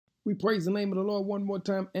We praise the name of the Lord one more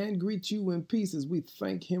time and greet you in peace as we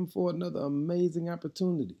thank Him for another amazing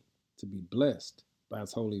opportunity to be blessed by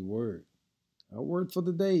His holy word. Our word for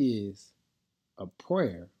the day is a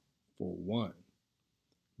prayer for one.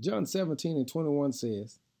 John 17:21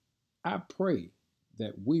 says, I pray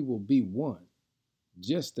that we will be one,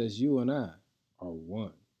 just as you and I are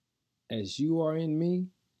one. As you are in me,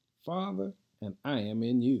 Father, and I am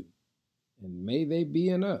in you. And may they be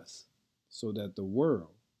in us, so that the world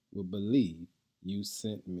will believe you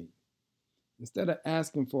sent me. Instead of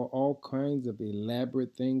asking for all kinds of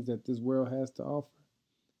elaborate things that this world has to offer,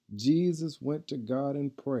 Jesus went to God in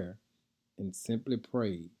prayer and simply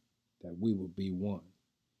prayed that we would be one.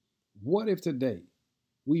 What if today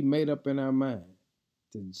we made up in our mind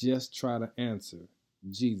to just try to answer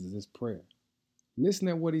Jesus' prayer? Listen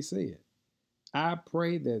at what he said. I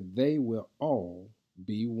pray that they will all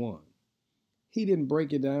be one. He didn't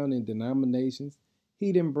break it down in denominations.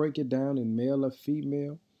 He didn't break it down in male or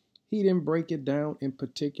female. He didn't break it down in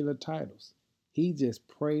particular titles. He just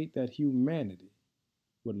prayed that humanity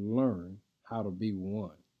would learn how to be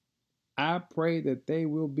one. I pray that they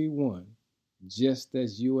will be one, just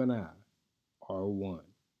as you and I are one.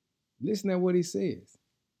 Listen at what he says.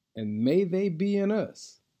 And may they be in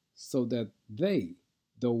us, so that they,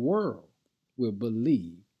 the world, will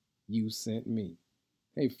believe you sent me.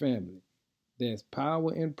 Hey, family, there's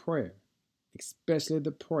power in prayer, especially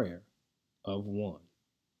the prayer of one.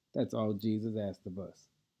 That's all Jesus asked of us,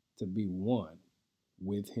 to be one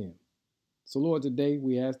with him. So, Lord, today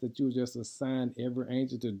we ask that you just assign every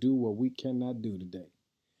angel to do what we cannot do today.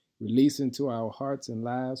 Release into our hearts and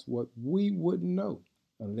lives what we wouldn't know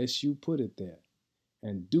unless you put it there.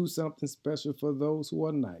 And do something special for those who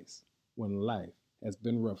are nice when life has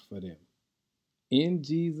been rough for them. In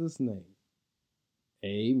Jesus' name,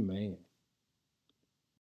 amen.